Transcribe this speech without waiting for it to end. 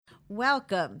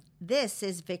Welcome. This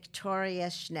is Victoria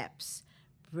Schneps,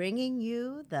 bringing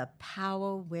you the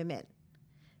Power Women.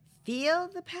 Feel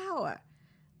the power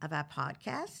of our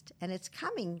podcast, and it's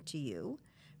coming to you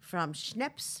from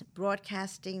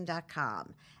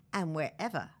schnepsbroadcasting.com and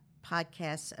wherever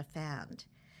podcasts are found.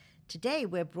 Today,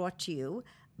 we're brought to you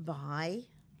by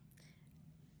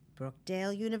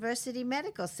Brookdale University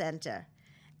Medical Center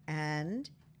and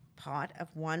part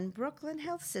of One Brooklyn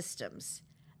Health Systems,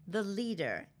 the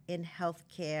leader in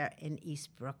healthcare in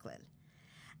East Brooklyn.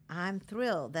 I'm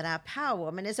thrilled that our Power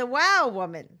Woman is a wow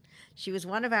woman. She was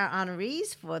one of our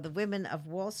honorees for the Women of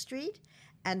Wall Street,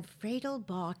 and Fradel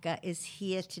Barker is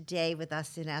here today with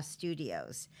us in our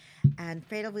studios. And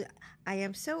Fradel, I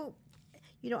am so,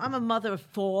 I'm a mother of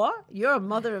 4. You're a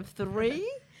mother of 3.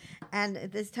 And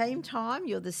at the same time,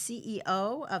 you're the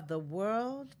CEO of the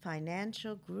World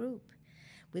Financial Group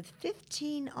with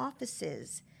 15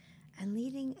 offices and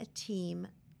leading a team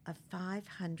of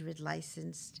 500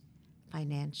 licensed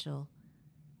financial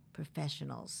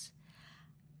professionals.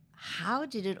 How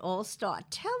did it all start?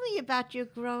 Tell me about your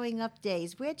growing up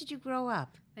days. Where did you grow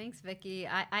up? Thanks, Vicki.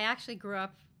 I actually grew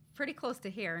up pretty close to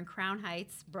here in Crown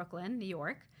Heights, Brooklyn, New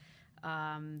York.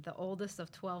 The oldest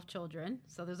of 12 children.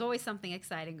 So there's always something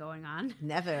exciting going on.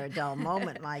 Never a dull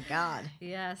moment, my God.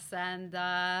 Yes. And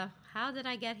how did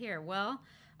I get here? Well,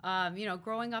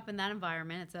 growing up in that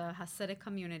environment, it's a Hasidic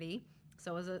community.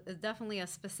 So it's definitely a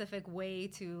specific way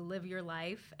to live your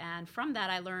life. And from that,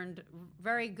 I learned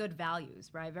very good values,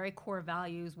 right? Very core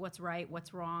values, what's right,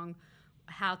 what's wrong,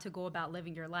 how to go about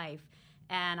living your life.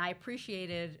 And I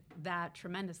appreciated that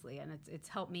tremendously. And it's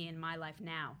helped me in my life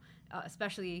now,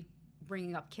 especially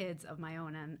bringing up kids of my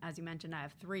own. And as you mentioned, I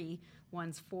have 3.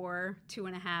 One's 4,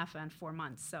 2.5, and 4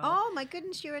 months. So, oh my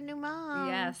goodness, you're a new mom.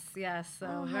 Yes.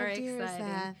 So very exciting. Is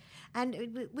that?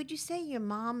 And would you say your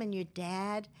mom and your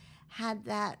dad had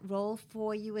that role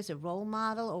for you as a role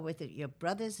model, or with your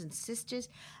brothers and sisters?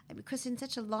 Because in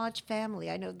such a large family,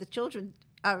 I know the children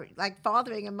are like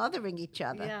fathering and mothering each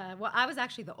other. Yeah, well, I was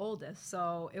actually the oldest,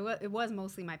 so it was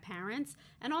mostly my parents,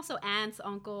 and also aunts,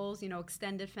 uncles,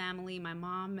 extended family. My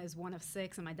mom is one of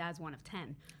 6, and my dad's one of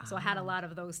 10. So I had a lot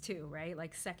of those too, right?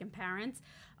 Like second parents.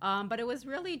 But it was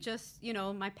really just,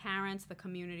 my parents, the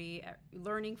community,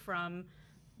 learning from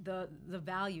the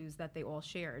values that they all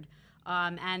shared.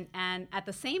 And at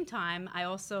the same time, I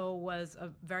also was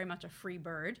very much a free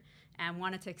bird and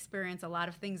wanted to experience a lot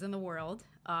of things in the world,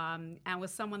 and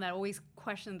was someone that always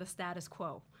questioned the status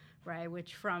quo, right?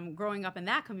 Which from growing up in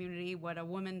that community, what a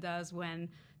woman does when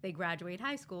they graduate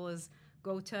high school is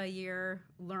go to a year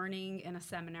learning in a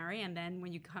seminary, and then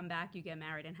when you come back, you get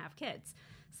married and have kids.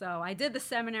 So I did the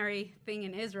seminary thing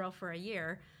in Israel for a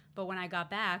year, but when I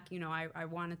got back, I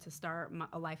wanted to start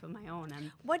a life of my own. And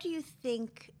what do you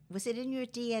think, was it in your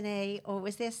DNA, or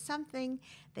was there something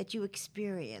that you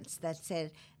experienced that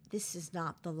said, this is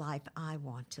not the life I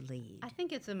want to lead? I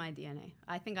think it's in my DNA.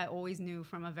 I think I always knew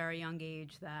from a very young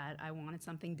age that I wanted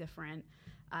something different.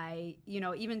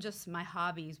 Even just my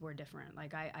hobbies were different.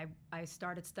 Like I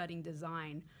started studying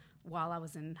design while I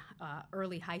was in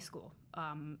early high school,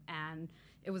 and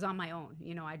it was on my own.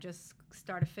 I just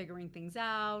started figuring things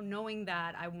out, knowing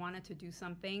that I wanted to do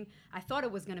something. I thought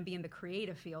it was going to be in the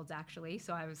creative fields, actually.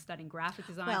 So I was studying graphic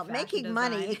design, well, fashion making design.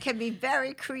 money, it can be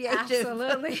very creative.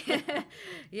 Absolutely.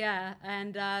 Yeah.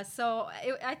 And I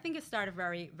think it started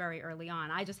very, very early on.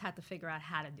 I just had to figure out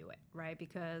how to do it, right?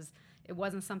 Because it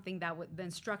wasn't something that the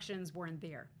instructions weren't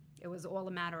there. It was all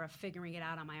a matter of figuring it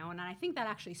out on my own. And I think that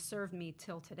actually served me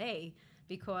till today,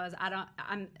 because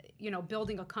I'm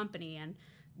building a company and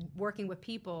working with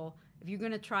people. If you're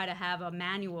going to try to have a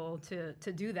manual to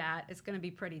do that, it's going to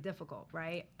be pretty difficult,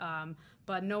 right?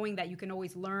 But knowing that you can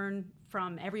always learn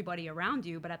from everybody around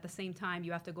you, but at the same time,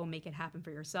 you have to go make it happen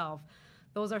for yourself.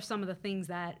 Those are some of the things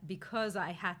that, because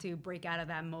I had to break out of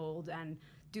that mold and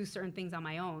do certain things on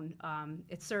my own,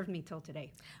 it served me till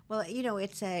today. Well,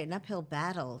 it's an uphill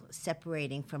battle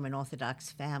separating from an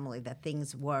Orthodox family that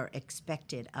things were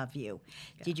expected of you.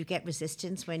 Yeah. Did you get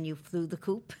resistance when you flew the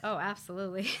coop? Oh,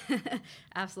 absolutely.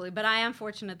 Absolutely. But I am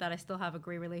fortunate that I still have a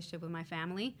great relationship with my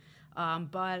family,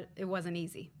 but it wasn't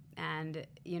easy. And,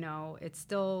 it's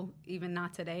still, even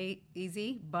not today,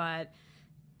 easy, but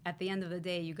at the end of the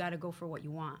day, you got to go for what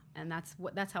you want. And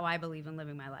that's how I believe in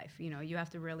living my life. You have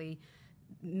to really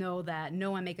know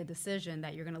and make a decision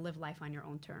that you're going to live life on your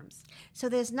own terms. So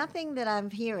there's nothing that I'm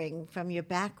hearing from your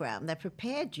background that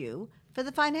prepared you for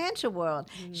the financial world.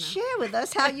 No. Share with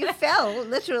us how you fell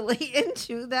literally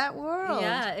into that world.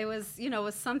 Yeah, it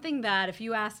was something that if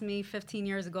you asked me 15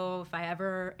 years ago if I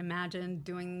ever imagined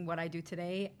doing what I do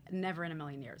today, never in a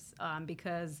million years.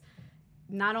 Because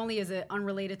not only is it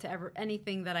unrelated to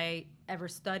anything that I ever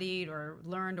studied or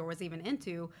learned or was even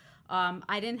into,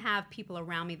 I didn't have people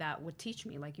around me that would teach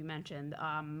me, like you mentioned.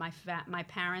 My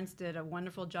parents did a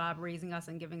wonderful job raising us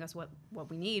and giving us what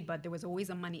we need, but there was always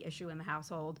a money issue in the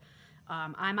household.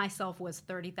 I myself was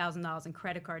 $30,000 in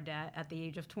credit card debt at the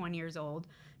age of 20 years old,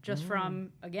 just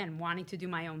from, again, wanting to do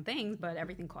my own things, but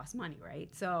everything costs money, right?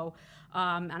 So,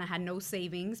 and I had no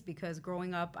savings because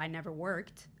growing up, I never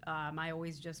worked. I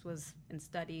always just was in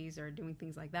studies or doing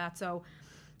things like that. So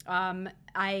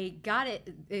I got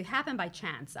it. It happened by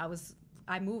chance.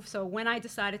 I moved. So when I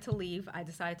decided to leave, I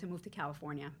decided to move to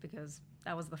California because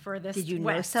that was the furthest. Did you know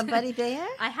west. somebody there?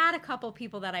 I had a couple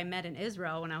people that I met in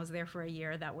Israel when I was there for a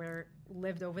year that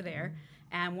lived over there.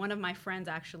 And one of my friends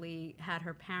actually had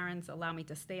her parents allow me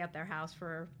to stay at their house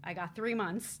I got 3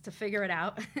 months to figure it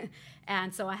out.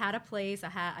 And so I had a place.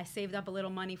 I saved up a little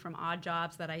money from odd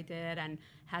jobs that I did and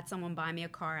had someone buy me a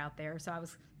car out there. So I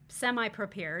was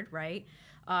semi-prepared, right?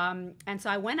 And so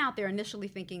I went out there initially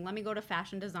thinking, let me go to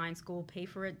fashion design school, pay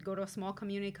for it, go to a small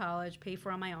community college, pay for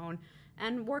it on my own,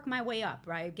 and work my way up,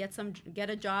 right? Get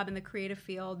a job in the creative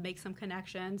field, make some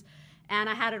connections. And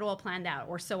I had it all planned out,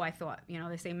 or so I thought. You know,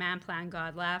 they say man planned,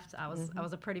 God left. I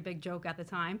was a pretty big joke at the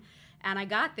time. And I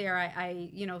got there, I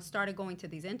started going to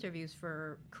these interviews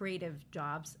for creative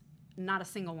jobs. Not a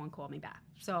single one called me back.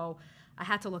 So I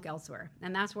had to look elsewhere.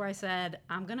 And that's where I said,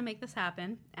 I'm going to make this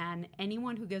happen. And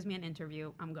anyone who gives me an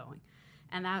interview, I'm going.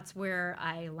 And that's where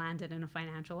I landed in a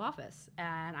financial office.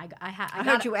 And I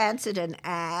heard you answered an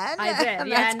ad. I did.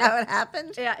 Yeah, that's how it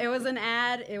happened. Yeah, it was an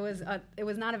ad. It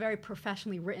was not a very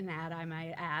professionally written ad, I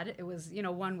might add. It was,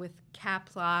 one with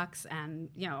caps locks and,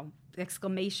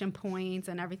 exclamation points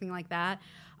and everything like that.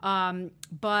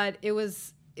 But it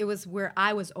was where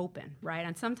I was open, right?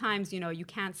 And sometimes, you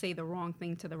can't say the wrong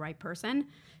thing to the right person.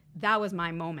 That was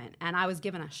my moment. And I was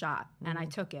given a shot, and I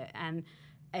took it. And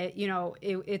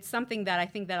it's something that I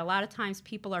think that a lot of times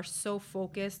people are so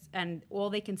focused and all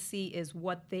they can see is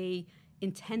what they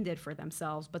intended for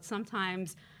themselves. But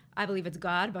sometimes, I believe it's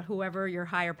God, but whoever your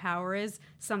higher power is,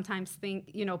 sometimes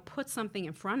put something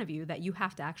in front of you that you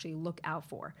have to actually look out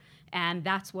for. And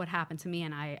that's what happened to me,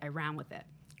 and I ran with it.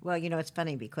 Well, it's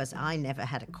funny because I never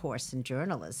had a course in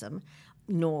journalism,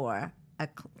 nor a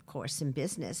course in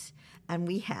business, and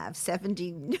we have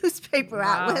 70 newspaper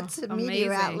outlets and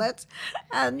media outlets,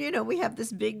 and we have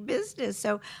this big business.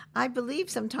 So I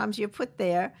believe sometimes you're put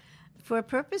there for a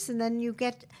purpose, and then you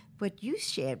get what you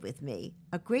shared with me,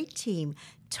 a great team.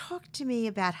 Talk to me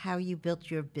about how you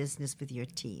built your business with your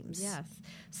teams. Yes.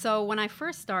 So when I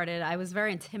first started, I was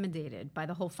very intimidated by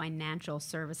the whole financial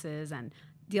services and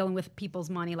dealing with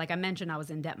people's money. Like I mentioned, I was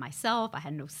in debt myself. I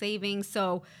had no savings.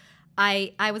 So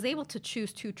I was able to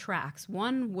choose 2 tracks.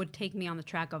 One would take me on the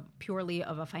track of purely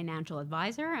of a financial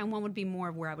advisor, and one would be more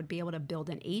of where I would be able to build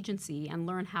an agency and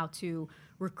learn how to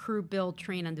recruit, build,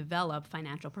 train, and develop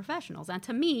financial professionals. And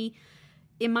to me,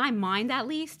 in my mind at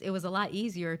least, it was a lot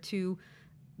easier to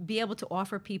be able to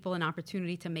offer people an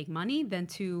opportunity to make money than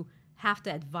to have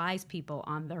to advise people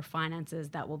on their finances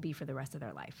that will be for the rest of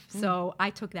their life. So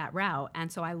I took that route,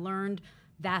 and so I learned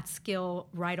that skill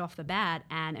right off the bat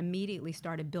and immediately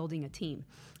started building a team.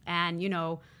 And,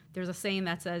 there's a saying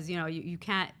that says, you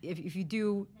can't, if you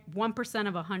do 1%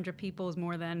 of 100 people is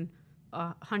more than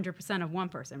 100% of one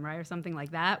person, right? Or something like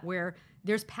that, where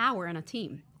there's power in a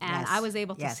team. And I was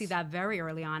able to see that very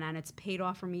early on, and it's paid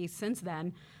off for me since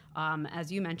then,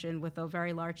 as you mentioned, with a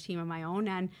very large team of my own.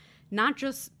 And not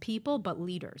just people, but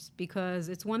leaders, because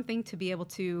it's one thing to be able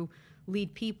to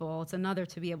lead people, it's another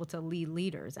to be able to lead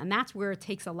leaders. And that's where it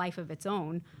takes a life of its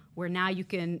own, where now you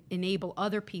can enable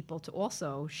other people to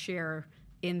also share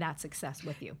in that success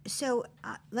with you. So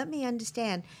let me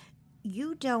understand,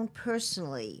 you don't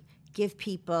personally give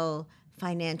people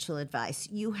financial advice.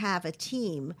 You have a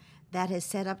team that is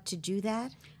set up to do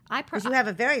that? Because you have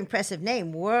a very impressive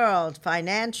name, World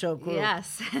Financial Group.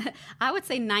 Yes. I would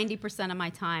say 90% of my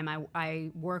time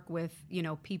I work with,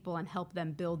 people and help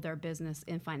them build their business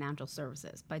in financial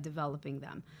services by developing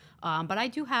them. But I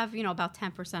do have, about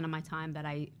 10% of my time that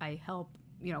I help,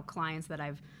 clients that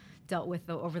I've dealt with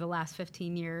over the last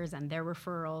 15 years and their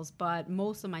referrals. But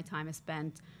most of my time is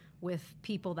spent with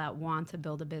people that want to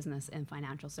build a business in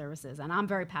financial services. And I'm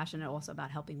very passionate also about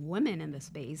helping women in this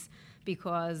space,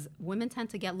 because women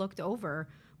tend to get looked over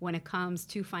when it comes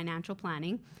to financial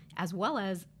planning, as well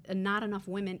as not enough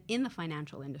women in the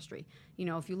financial industry.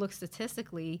 If you look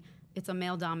statistically, it's a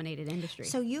male-dominated industry.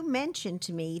 So you mentioned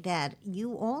to me that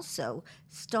you also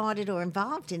started or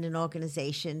involved in an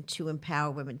organization to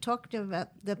empower women. Talk to me about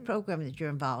the program that you're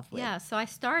involved with. Yeah, so I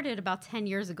started about 10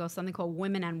 years ago something called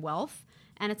Women and Wealth.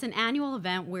 And it's an annual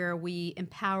event where we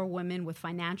empower women with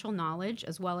financial knowledge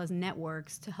as well as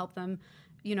networks to help them,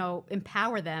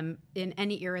 empower them in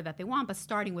any area that they want, but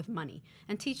starting with money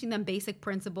and teaching them basic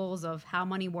principles of how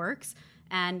money works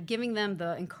and giving them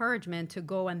the encouragement to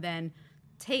go and then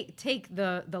take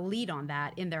the lead on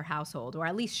that in their household, or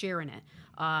at least share in it.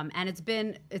 And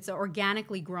it's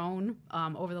organically grown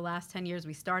over the last 10 years.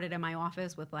 We started in my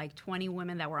office with like 20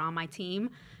 women that were on my team.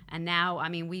 And now, I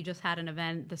mean, we just had an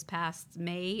event this past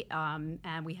May,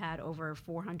 and we had over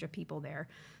 400 people there.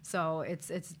 So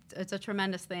it's a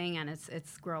tremendous thing, and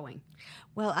it's growing.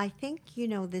 Well, I think,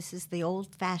 this is the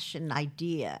old-fashioned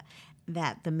idea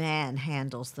that the man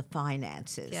handles the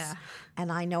finances. Yeah.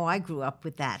 And I know I grew up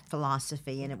with that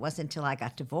philosophy, and it wasn't until I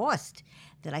got divorced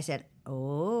that I said,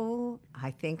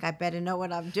 I think I better know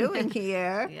what I'm doing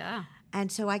here. Yeah. And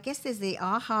so I guess there's the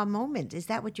aha moment. Is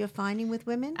that what you're finding with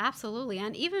women? Absolutely.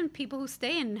 And even people who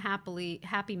stay in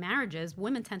happy marriages,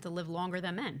 women tend to live longer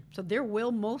than men. So there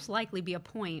will most likely be a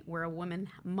point where a woman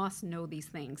must know these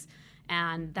things.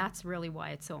 And that's really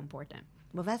why it's so important.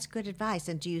 Well, that's good advice.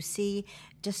 And do you see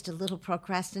just a little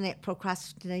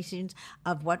procrastinations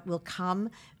of what will come?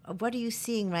 What are you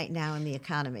seeing right now in the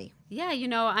economy? Yeah,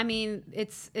 I mean,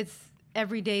 it's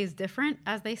every day is different,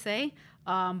 as they say.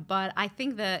 But I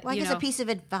think that, well, I guess a piece of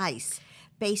advice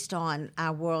based on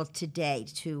our world today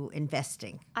to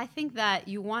investing. I think that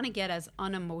you want to get as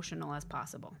unemotional as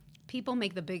possible. People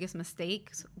make the biggest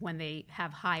mistakes when they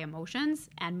have high emotions,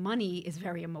 and money is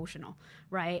very emotional,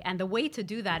 right? And the way to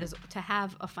do that is to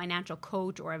have a financial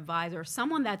coach or advisor,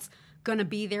 someone that's going to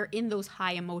be there in those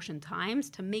high emotion times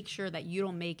to make sure that you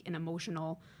don't make an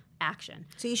emotional action.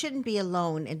 So you shouldn't be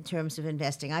alone in terms of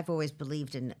investing. I've always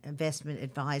believed in investment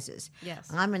advisors.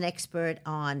 Yes. I'm an expert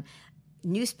on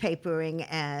newspapering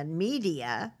and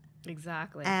media.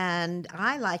 Exactly. And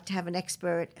I like to have an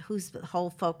expert whose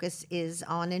whole focus is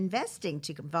on investing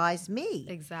to advise me.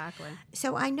 Exactly.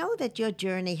 So I know that your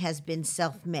journey has been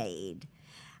self-made.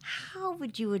 How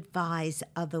would you advise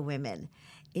other women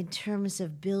in terms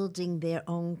of building their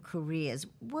own careers?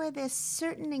 Were there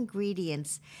certain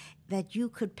ingredients that you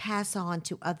could pass on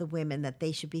to other women that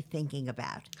they should be thinking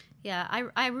about? Yeah,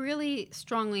 I really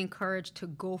strongly encourage to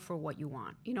go for what you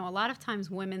want. A lot of times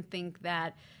women think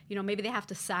that, maybe they have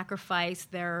to sacrifice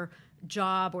their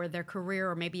job or their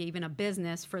career or maybe even a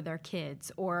business for their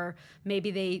kids, or maybe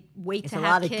they wait to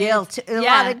have kids. A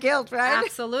lot of guilt, right?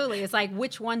 Absolutely. It's like,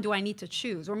 which one do I need to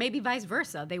choose? Or maybe vice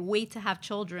versa. They wait to have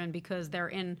children because they're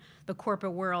in the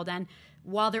corporate world. And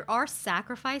while there are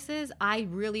sacrifices, I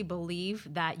really believe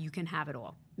that you can have it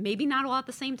all. Maybe not all at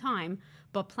the same time,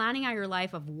 but planning out your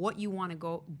life of what you want to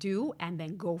go do and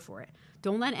then go for it.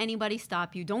 Don't let anybody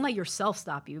stop you. Don't let yourself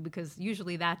stop you, because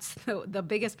usually that's the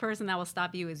biggest person that will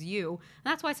stop you is you.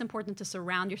 And that's why it's important to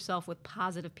surround yourself with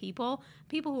positive people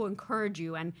who encourage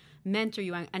you and mentor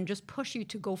you and just push you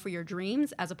to go for your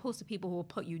dreams, as opposed to people who will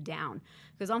put you down.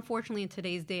 Because unfortunately in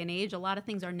today's day and age, a lot of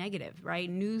things are negative, right?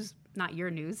 News, not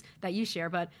your news that you share,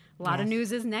 but a lot of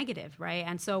news is negative, right?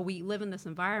 And so we live in this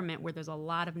environment where there's a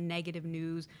lot of negative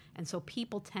news, and so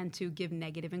people tend to give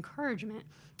negative encouragement,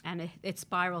 and it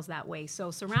spirals that way. So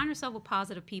surround yourself with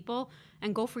positive people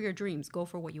and go for your dreams. Go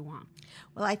for what you want.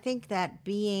 Well, I think that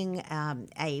being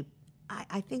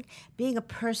being a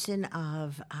person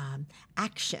of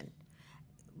action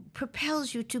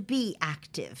propels you to be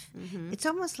active. Mm-hmm. It's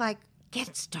almost like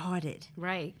get started.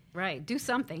 Right. Do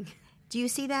something. Do you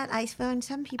see that? I find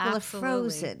some people Absolutely. are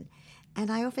frozen. And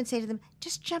I often say to them,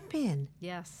 just jump in.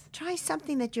 Yes. Try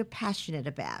something that you're passionate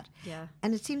about. Yeah.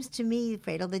 And it seems to me,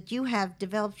 Fredel, that you have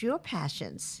developed your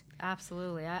passions.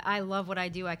 Absolutely. I love what I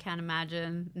do. I can't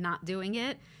imagine not doing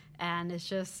it. And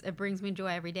it brings me joy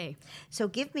every day. So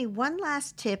give me one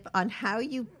last tip on how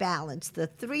you balance the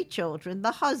 3 children,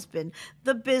 the husband,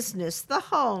 the business, the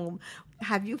home.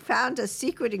 Have you found a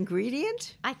secret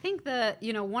ingredient? I think that,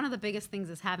 one of the biggest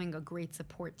things is having a great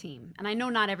support team. And I know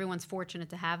not everyone's fortunate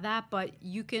to have that, but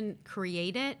you can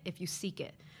create it if you seek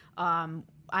it.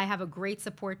 I have a great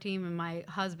support team, and my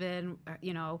husband,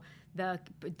 the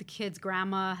kid's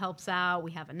grandma helps out.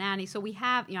 We have a nanny. So we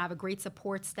have, I have a great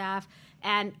support staff.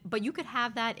 But you could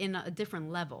have that in a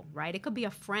different level, right? It could be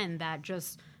a friend that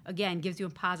just, again, gives you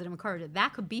a positive encouragement.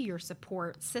 That could be your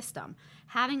support system.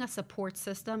 Having a support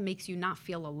system makes you not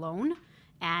feel alone.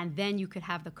 And then you could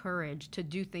have the courage to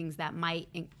do things that might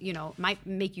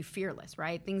make you fearless,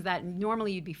 right? Things that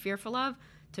normally you'd be fearful of,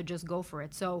 to just go for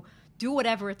it. So do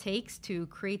whatever it takes to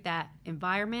create that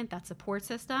environment, that support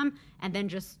system, and then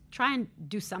just try and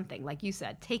do something. Like you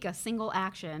said, take a single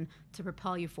action to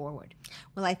propel you forward.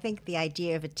 Well, I think the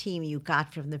idea of a team you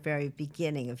got from the very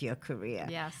beginning of your career.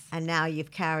 Yes. And now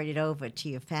you've carried it over to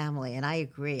your family. And I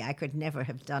agree. I could never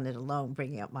have done it alone,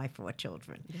 bringing up my 4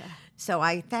 children. Yeah. So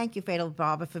I thank you, Fatal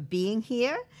Barber, for being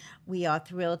here. We are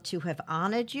thrilled to have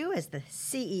honored you as the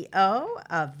CEO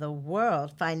of the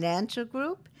World Financial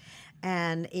Group.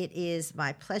 And it is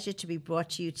my pleasure to be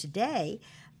brought to you today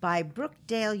by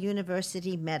Brookdale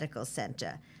University Medical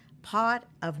Center, part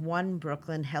of One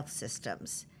Brooklyn Health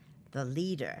Systems, the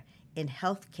leader in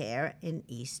healthcare in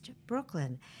East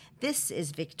Brooklyn. This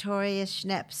is Victoria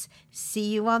Schneps.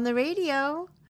 See you on the radio.